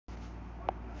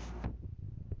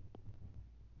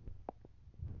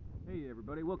Hey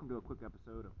everybody, welcome to a quick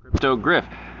episode of Crypto Griff.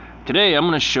 Today I'm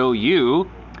going to show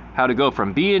you how to go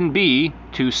from BNB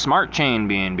to Smart Chain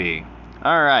BNB.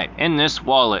 Alright, in this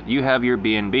wallet you have your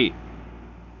BNB.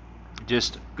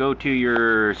 Just go to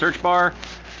your search bar,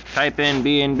 type in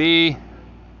BNB,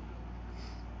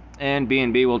 and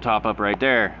BNB will top up right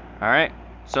there. Alright,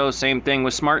 so same thing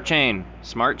with Smart Chain.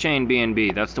 Smart Chain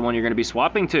BNB, that's the one you're going to be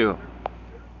swapping to.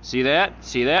 See that?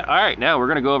 See that? Alright, now we're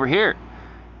going to go over here.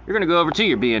 You're going to go over to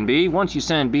your BNB. Once you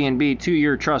send BNB to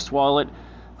your trust wallet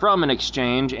from an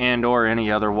exchange and or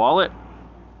any other wallet,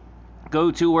 go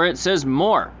to where it says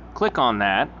more. Click on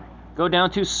that. Go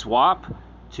down to swap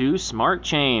to Smart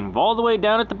Chain, all the way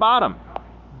down at the bottom.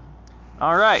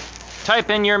 Alright,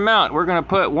 type in your amount. We're going to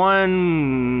put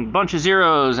one bunch of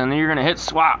zeros and then you're going to hit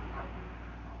swap.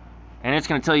 And it's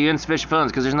going to tell you insufficient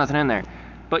funds because there's nothing in there.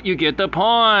 But you get the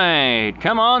point.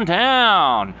 Come on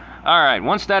down. Alright,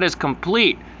 once that is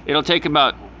complete, it'll take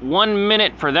about 1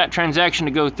 minute for that transaction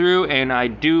to go through, and I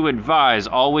do advise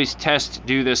always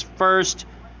do this first,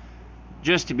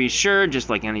 just to be sure, just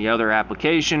like any other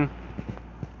application.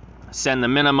 Send the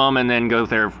minimum and then go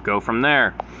from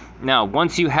there. Now,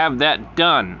 once you have that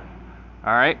done,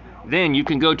 alright, then you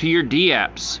can go to your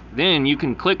dApps. Then you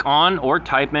can click on or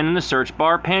type in the search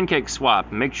bar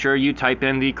PancakeSwap. Make sure you type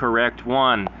in the correct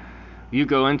one. You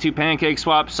go into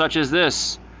PancakeSwap such as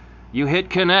this. You hit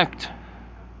connect,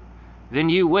 then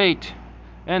you wait,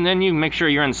 and then you make sure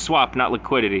you're in swap, not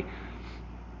liquidity.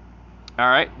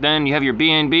 Alright, then you have your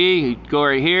BNB, you go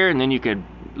right here, and then you could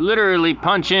literally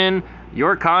punch in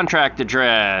your contract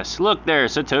address. Look there,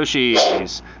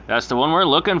 Satoshis. That's the one we're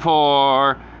looking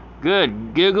for.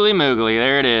 Good, googly moogly,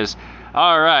 there it is.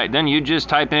 Alright, then you just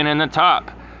type in the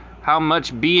top how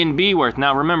much BNB worth.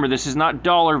 Now remember, this is not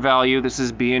dollar value, this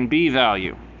is BNB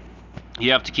value.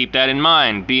 You have to keep that in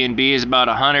mind. BNB is about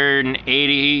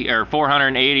 $180 or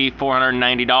 $480,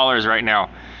 $490 right now.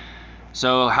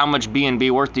 So how much BNB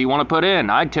worth do you want to put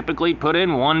in? I typically put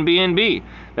in one BNB.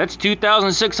 That's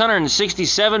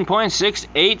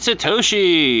 2,667.68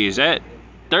 Satoshis at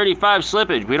 35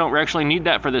 slippage. We don't actually need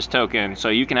that for this token. So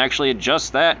you can actually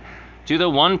adjust that to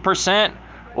the 1%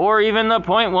 or even the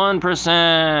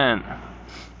 0.1%,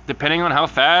 depending on how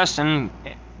fast and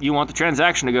you want the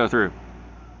transaction to go through.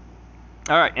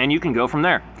 Alright, and you can go from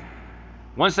there.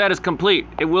 Once that is complete,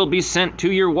 it will be sent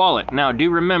to your wallet. Now, do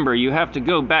remember, you have to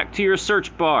go back to your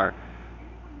search bar,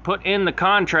 put in the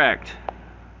contract,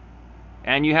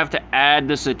 and you have to add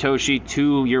the Satoshi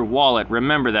to your wallet.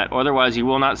 Remember that, otherwise you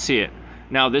will not see it.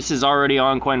 Now, this is already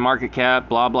on CoinMarketCap,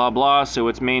 blah, blah, blah, so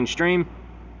it's mainstream.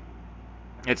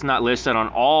 It's not listed on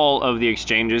all of the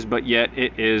exchanges, but yet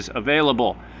it is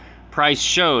available. Price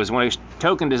shows. When a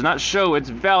token does not show its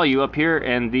value up here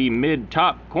in the mid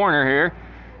top corner here,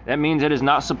 that means it is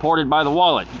not supported by the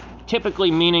wallet,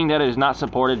 typically meaning that it is not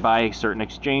supported by certain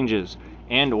exchanges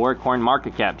and or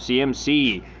CoinMarketCap,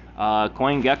 CMC,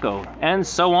 CoinGecko, and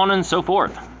so on and so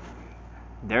forth.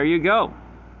 There you go.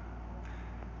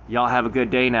 Y'all have a good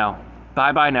day now.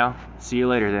 Bye bye now. See you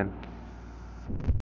later then.